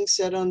what's being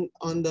said on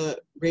the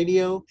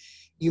radio.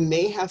 You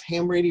may have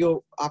ham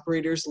radio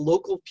operators,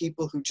 local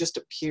people who just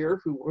appear,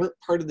 who weren't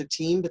part of the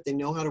team, but they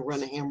know how to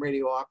run a ham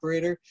radio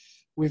operator.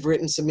 We've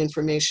written some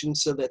information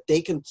so that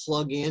they can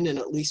plug in and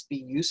at least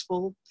be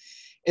useful.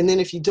 And then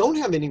if you don't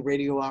have any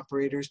radio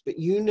operators, but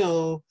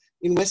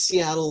in West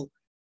Seattle,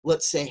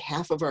 let's say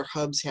half of our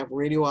hubs have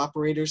radio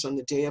operators on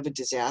the day of a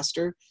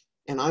disaster,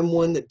 and I'm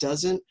one that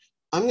doesn't,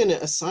 I'm going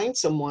to assign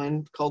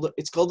someone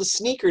it's called a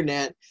sneaker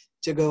net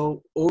to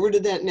go over to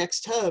that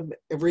next hub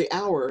every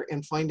hour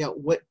and find out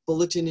what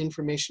bulletin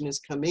information has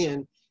come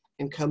in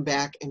and come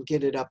back and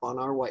get it up on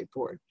our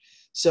whiteboard.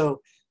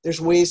 So there's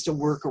ways to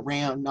work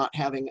around not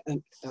having a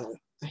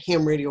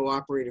ham radio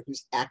operator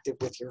who's active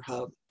with your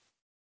hub.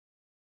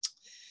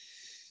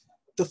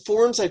 The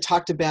forms I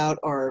talked about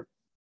are,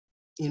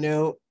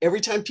 every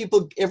time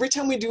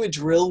we do a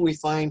drill, we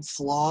find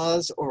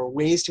flaws or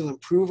ways to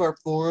improve our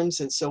forms.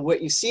 And so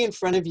what you see in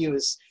front of you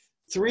is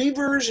 3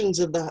 versions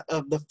of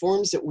the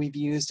forms that we've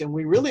used. And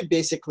we really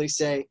basically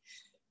say,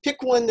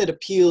 pick one that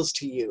appeals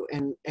to you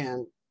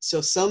and So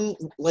some,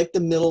 like the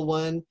middle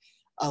one,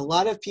 a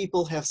lot of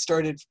people have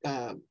started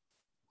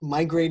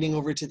migrating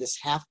over to this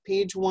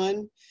half-page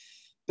one,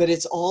 but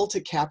it's all to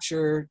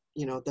capture,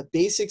 you know, the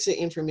basics of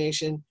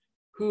information: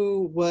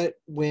 who, what,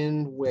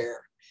 when, where.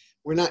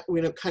 We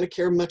don't kind of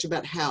care much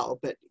about how,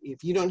 but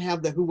if you don't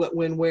have the who, what,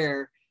 when,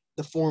 where,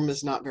 the form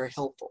is not very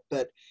helpful.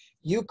 But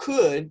you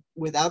could,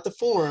 without the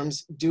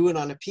forms, do it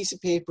on a piece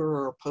of paper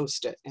or a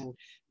Post-it. And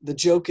the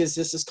joke is,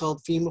 this is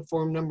called FEMA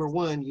form number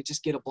 1. You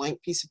just get a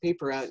blank piece of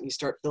paper out and you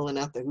start filling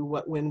out the who,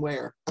 what, when,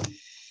 where.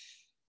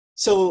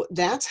 So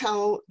that's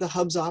how the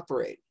hubs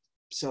operate.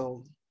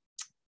 So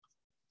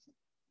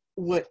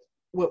what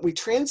we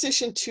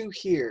transition to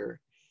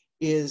here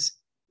is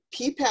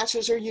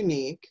P-patches are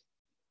unique,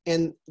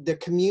 and the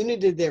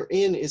community they're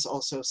in is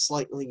also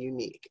slightly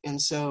unique.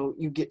 And so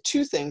you get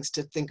 2 things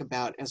to think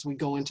about as we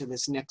go into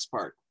this next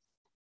part.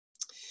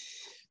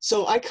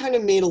 So I kind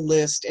of made a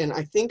list, and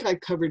I think I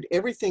covered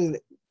everything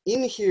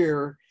in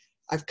here.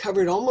 I've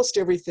covered almost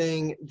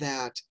everything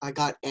that I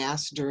got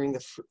asked during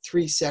the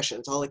 3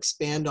 sessions. I'll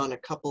expand on a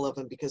couple of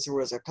them because there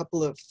was a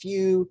couple of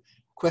few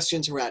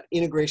questions around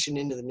integration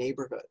into the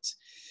neighborhoods.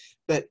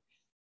 But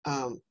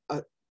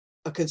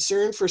a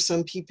concern for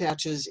some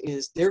P-patches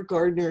is their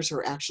gardeners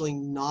are actually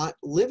not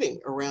living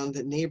around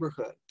the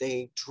neighborhood.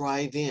 They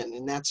drive in,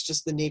 and that's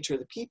just the nature of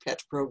the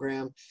P-patch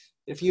program.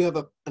 If you have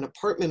an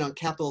apartment on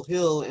Capitol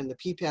Hill and the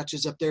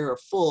P-patches up there are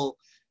full,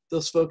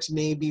 those folks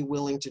may be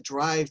willing to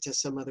drive to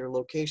some other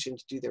location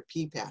to do their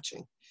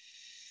P-patching.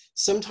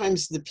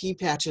 Sometimes the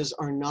P-patches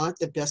are not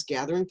the best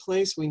gathering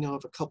place. We know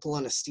of a couple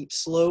on a steep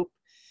slope.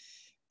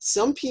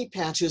 Some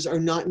P-patches are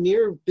not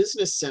near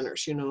business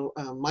centers. You know,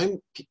 my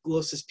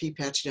closest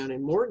P-patch down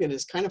in Morgan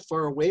is kind of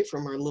far away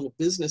from our little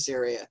business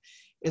area.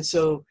 And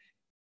so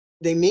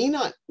they may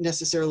not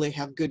necessarily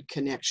have good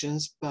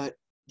connections, but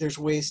there's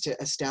ways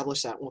to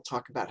establish that. We'll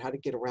talk about how to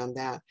get around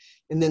that.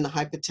 And then the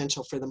high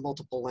potential for the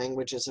multiple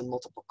languages and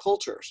multiple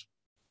cultures.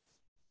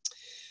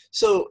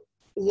 So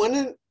one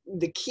of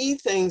the key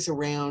things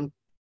around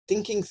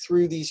thinking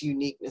through these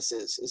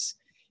uniquenesses is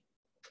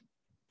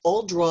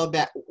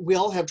we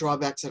all have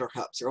drawbacks at our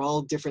hubs. They're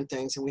all different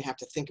things, and we have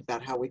to think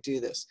about how we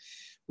do this.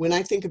 When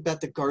I think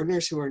about the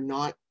gardeners who are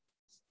not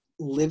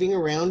living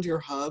around your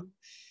hub,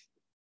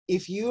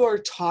 if you are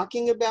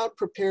talking about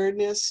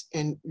preparedness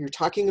and you're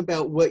talking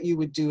about what you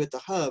would do at the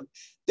hub,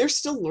 they're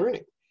still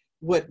learning.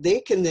 What they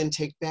can then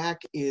take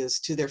back is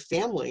to their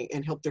family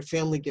and help their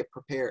family get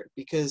prepared,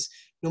 because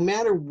no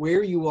matter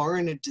where you are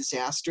in a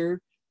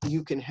disaster,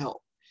 you can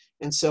help.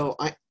 And so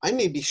I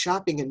may be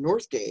shopping in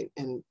Northgate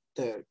and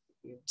the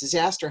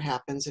disaster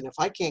happens, and if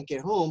I can't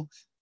get home,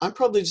 I'm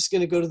probably just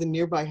going to go to the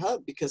nearby hub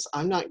because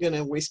I'm not going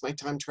to waste my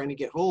time trying to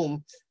get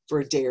home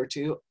for a day or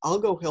 2. I'll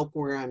go help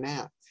where I'm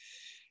at.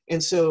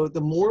 And so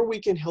the more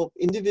we can help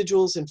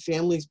individuals and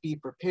families be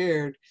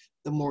prepared,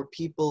 the more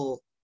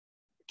people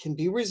can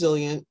be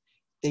resilient.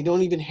 They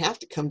don't even have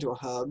to come to a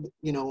hub,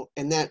 you know,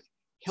 and that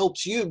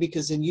helps you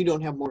because then you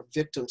don't have more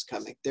victims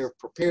coming. They're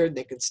prepared,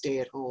 they can stay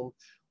at home,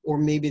 or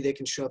maybe they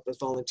can show up as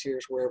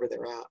volunteers wherever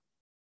they're at.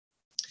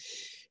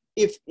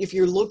 If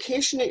your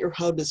location at your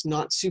hub is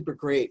not super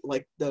great,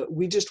 like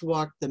we just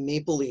walked the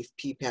Maple Leaf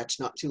P-patch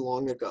not too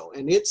long ago,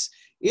 and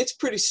it's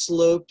pretty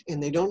sloped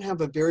and they don't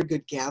have a very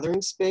good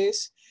gathering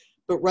space,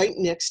 but right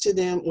next to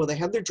them, well, they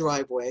have their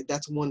driveway,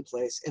 that's one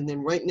place, and then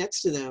right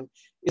next to them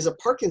is a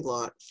parking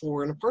lot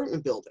for an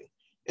apartment building,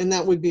 and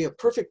that would be a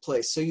perfect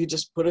place. So you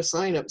just put a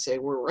sign up and say,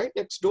 we're right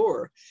next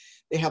door.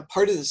 They have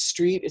part of the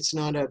street, it's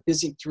not a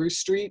busy through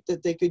street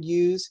that they could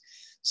use.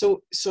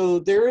 So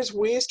there is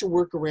ways to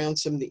work around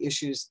some of the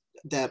issues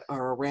that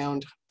are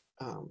around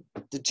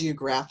the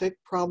geographic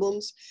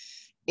problems.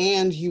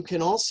 And you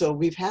can also,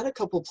 we've had a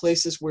couple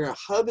places where a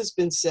hub has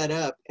been set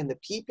up and the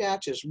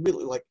P-patch is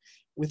really like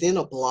within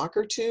a block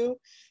or 2.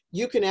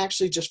 You can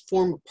actually just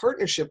form a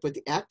partnership with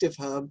the active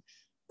hub,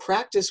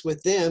 practice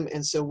with them.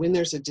 And so when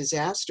there's a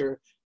disaster,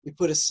 you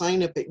put a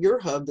sign up at your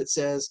hub that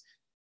says,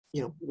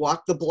 you know,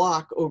 walk the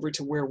block over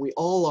to where we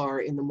all are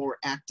in the more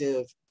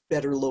active,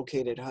 better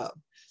located hub.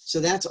 So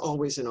that's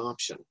always an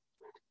option.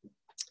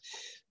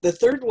 The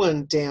third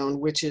one down,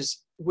 which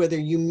is whether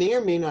you may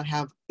or may not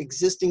have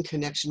existing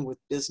connection with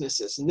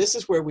businesses. And this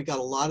is where we got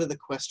a lot of the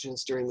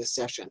questions during the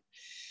session.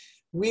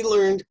 We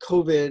learned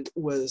COVID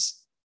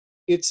was,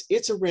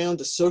 it's around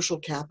the social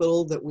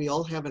capital that we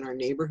all have in our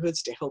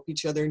neighborhoods to help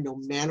each other no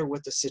matter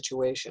what the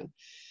situation.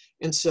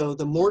 And so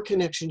the more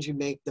connections you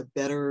make, the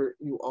better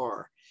you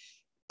are.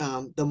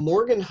 The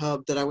Morgan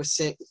hub that I was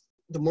saying,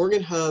 the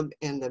Morgan hub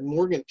and the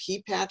Morgan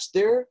P-patch,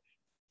 they're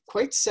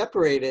quite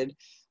separated,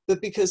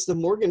 but because the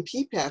Morgan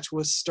P-patch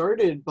was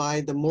started by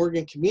the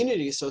Morgan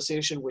Community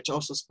Association, which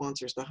also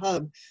sponsors the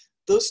hub,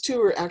 those two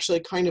are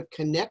actually kind of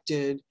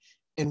connected,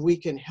 and we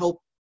can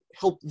help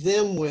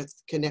them with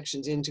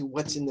connections into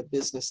what's in the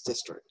business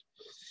district.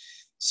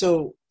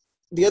 So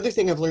the other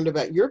thing I've learned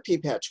about your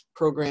P-patch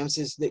programs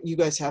is that you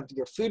guys have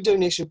your food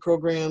donation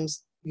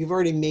programs. You've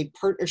already made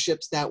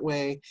partnerships that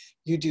way.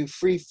 You do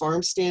free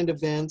farm stand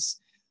events.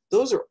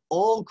 those are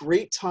all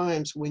great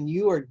times when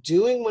you are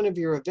doing one of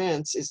your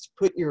events, is to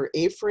put your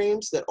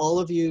A-frames that all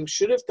of you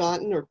should have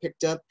gotten or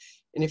picked up.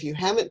 And if you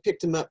haven't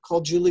picked them up,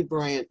 call Julie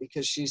Bryant,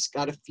 because she's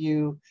got a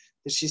few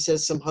that she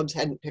says some hubs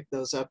hadn't picked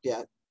those up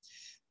yet,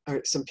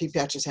 or some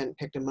P-patches hadn't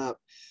picked them up.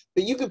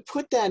 But you could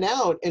put that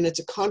out, and it's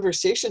a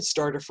conversation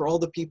starter for all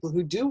the people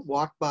who do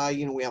walk by.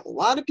 You know, we have a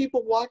lot of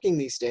people walking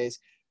these days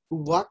who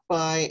walk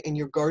by, and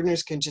your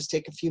gardeners can just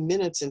take a few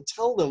minutes and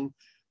tell them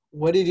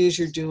what it is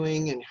you're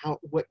doing and how,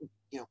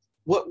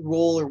 what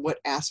role or what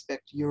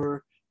aspect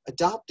you're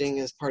adopting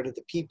as part of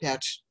the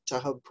P-patch to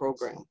Hub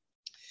program.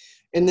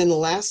 And then the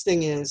last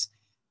thing is,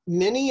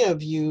 many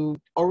of you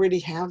already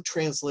have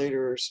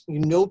translators. You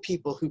know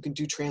people who can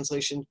do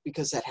translation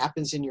because that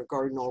happens in your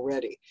garden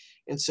already.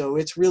 And so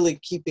it's really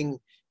keeping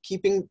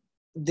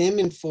them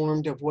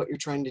informed of what you're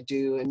trying to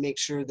do and make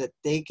sure that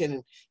they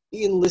can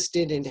be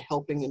enlisted into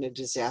helping in a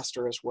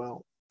disaster as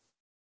well.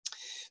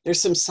 There's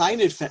some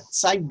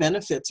side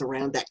benefits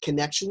around that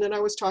connection that I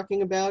was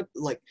talking about.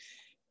 Like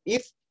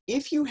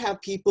if you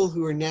have people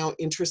who are now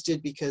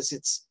interested because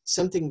it's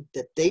something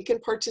that they can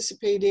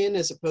participate in,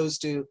 as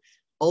opposed to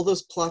all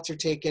those plots are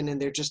taken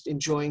and they're just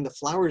enjoying the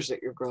flowers that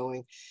you're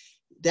growing,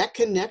 that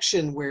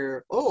connection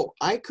where, oh,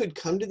 I could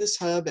come to this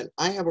hub and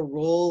I have a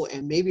role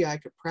and maybe I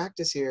could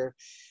practice here,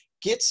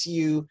 gets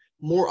you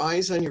more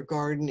eyes on your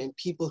garden and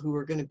people who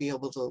are going to be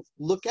able to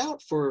look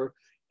out for,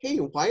 hey,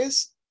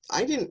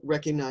 I didn't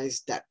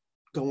recognize that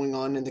going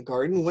on in the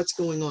garden. What's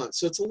going on?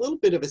 So it's a little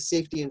bit of a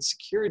safety and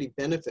security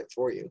benefit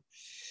for you.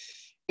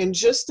 And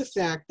just the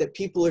fact that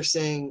people are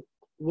saying,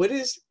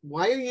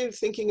 why are you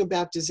thinking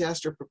about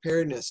disaster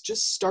preparedness?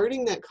 Just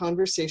starting that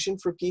conversation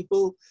for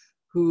people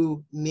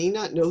who may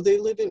not know they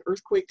live in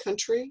earthquake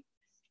country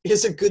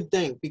is a good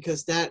thing,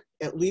 because that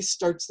at least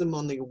starts them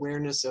on the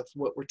awareness of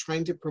what we're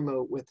trying to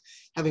promote with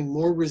having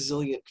more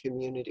resilient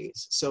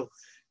communities. So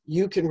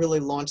you can really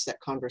launch that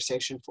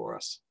conversation for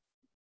us.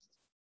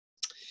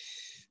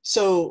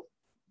 So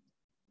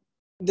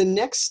the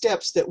next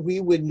steps that we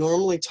would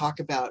normally talk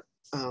about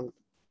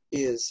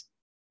is,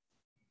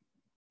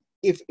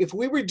 if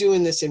we were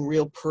doing this in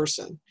real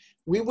person,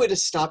 we would have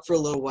stopped for a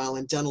little while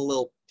and done a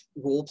little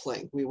role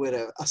playing. We would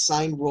have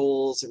assigned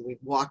roles and we'd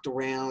walked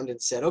around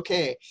and said,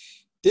 okay,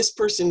 this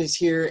person is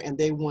here and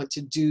they want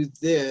to do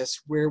this,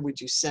 where would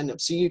you send them?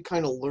 So you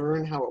kind of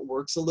learn how it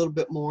works a little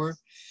bit more.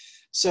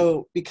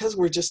 So because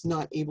we're just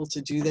not able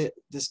to do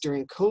this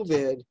during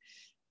COVID,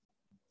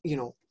 you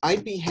know,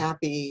 I'd be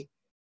happy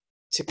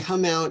to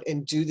come out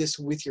and do this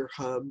with your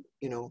hub,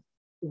 you know,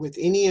 with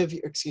any of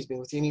your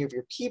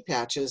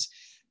P-patches,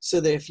 so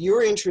that if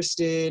you're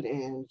interested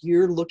and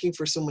you're looking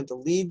for someone to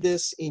lead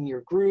this in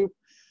your group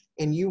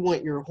and you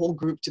want your whole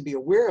group to be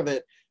aware of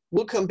it,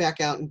 we'll come back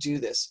out and do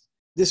this.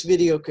 This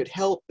video could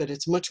help, but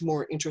it's much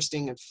more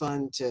interesting and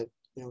fun to,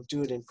 you know,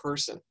 do it in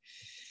person.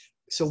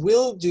 So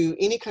we'll do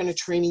any kind of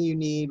training you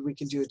need. We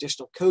can do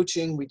additional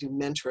coaching. We do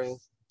mentoring.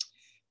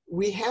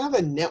 We have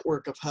a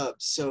network of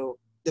hubs. So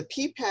the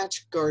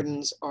P-patch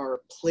gardens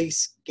are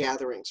place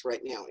gatherings right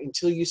now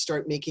until you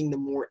start making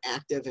them more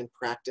active and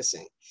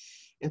practicing.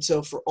 And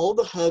so for all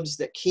the hubs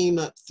that came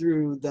up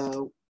through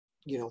the,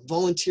 you know,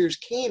 volunteers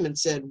came and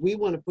said, we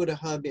want to put a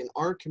hub in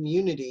our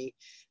community.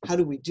 How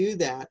do we do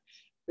that?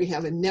 We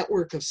have a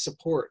network of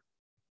support.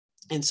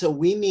 And so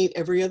we meet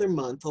every other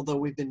month, although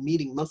we've been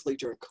meeting monthly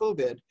during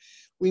COVID.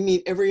 We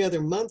meet every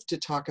other month to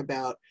talk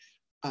about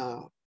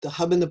the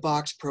Hub in the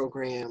Box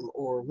program,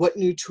 or what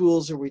new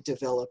tools are we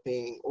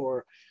developing,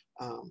 or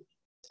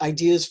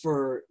ideas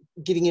for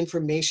getting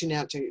information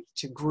out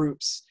to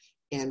groups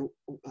and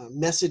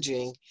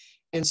messaging.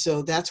 And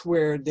so that's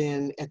where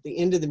then at the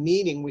end of the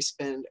meeting, we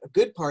spend a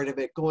good part of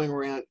it going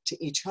around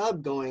to each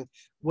hub going,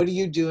 what are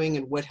you doing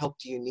and what help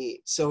do you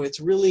need? So it's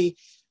really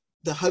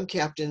the hub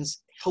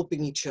captains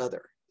helping each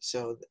other.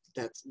 So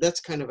that's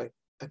kind of a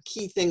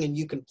key thing, and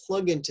you can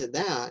plug into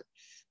that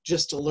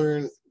just to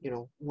learn, you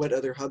know, what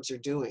other hubs are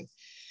doing.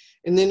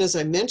 And then, as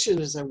I mentioned,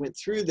 as I went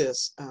through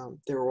this,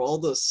 there are all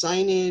those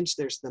signage,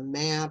 there's the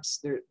maps,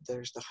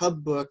 there's the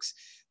hub books.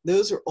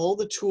 Those are all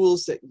the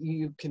tools that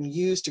you can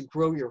use to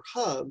grow your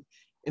hub,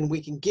 and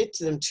we can get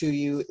them to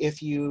you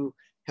if you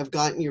have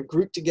gotten your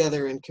group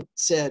together and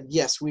said,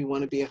 yes, we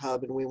want to be a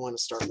hub and we want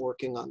to start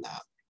working on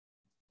that.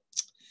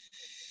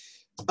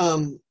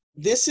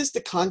 This is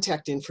the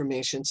contact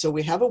information. So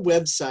we have a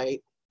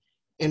website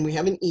and we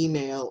have an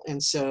email.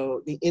 And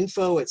so the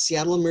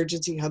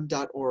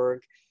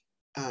info@seattleemergencyhub.org.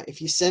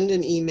 If you send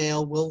an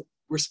email, we'll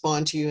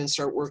respond to you and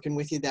start working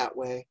with you that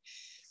way.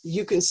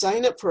 You can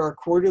sign up for our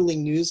quarterly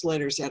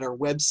newsletters at our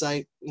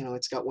website. You know,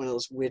 it's got one of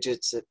those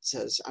widgets that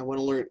says, I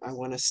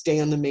want to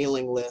stay on the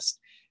mailing list.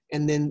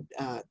 And then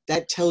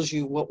that tells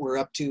you what we're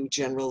up to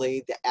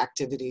generally, the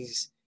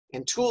activities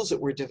and tools that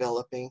we're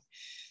developing.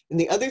 And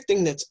the other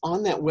thing that's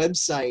on that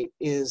website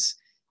is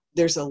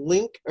there's a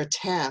link, a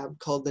tab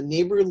called the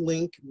Neighbor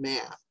Link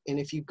Map. And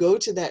if you go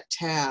to that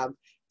tab,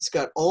 it's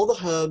got all the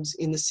hubs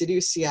in the city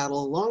of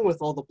Seattle, along with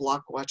all the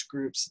Block Watch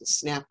groups and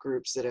SNAP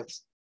groups that have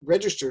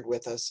registered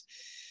with us.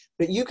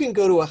 But you can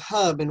go to a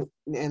hub,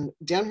 and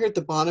down here at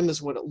the bottom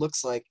is what it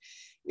looks like.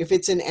 If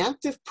it's an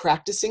active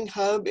practicing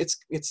hub, it's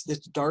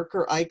this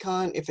darker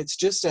icon. If it's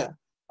just a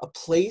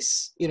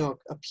place, you know,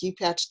 a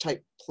P-Patch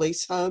type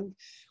place hub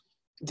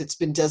that's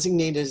been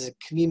designated as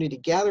a community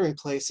gathering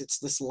place, it's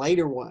this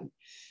lighter one.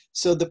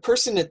 So the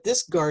person at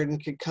this garden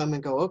could come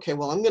and go, okay,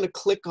 well, I'm going to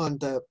click on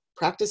the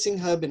practicing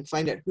hub and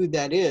find out who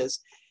that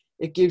is.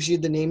 It gives you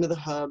the name of the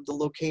hub, the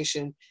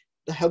location,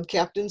 the hub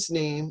captain's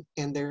name,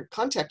 and their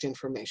contact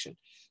information.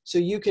 So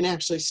you can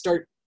actually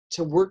start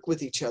to work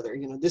with each other.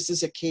 You know, this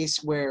is a case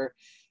where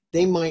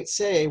they might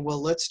say,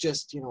 well, let's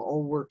just, you know,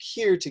 all work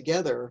here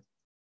together.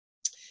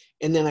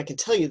 And then I can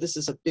tell you this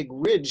is a big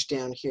ridge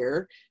down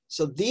here.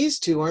 So these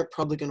two aren't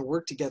probably going to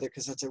work together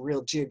because that's a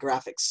real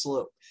geographic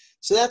slope.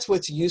 So that's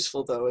what's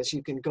useful, though, is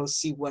you can go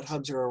see what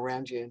hubs are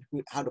around you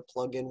and how to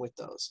plug in with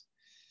those.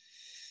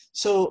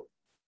 So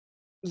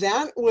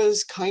that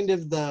was kind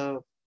of the,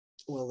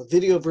 well, the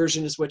video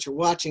version is what you're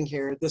watching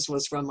here. This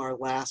was from our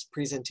last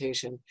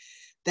presentation.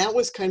 That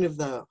was kind of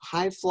the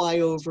high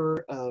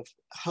flyover of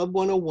Hub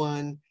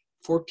 101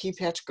 for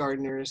P-Patch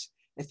gardeners.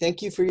 I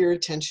thank you for your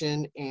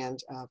attention, and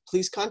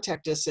please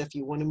contact us if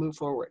you want to move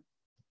forward.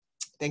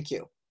 Thank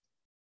you.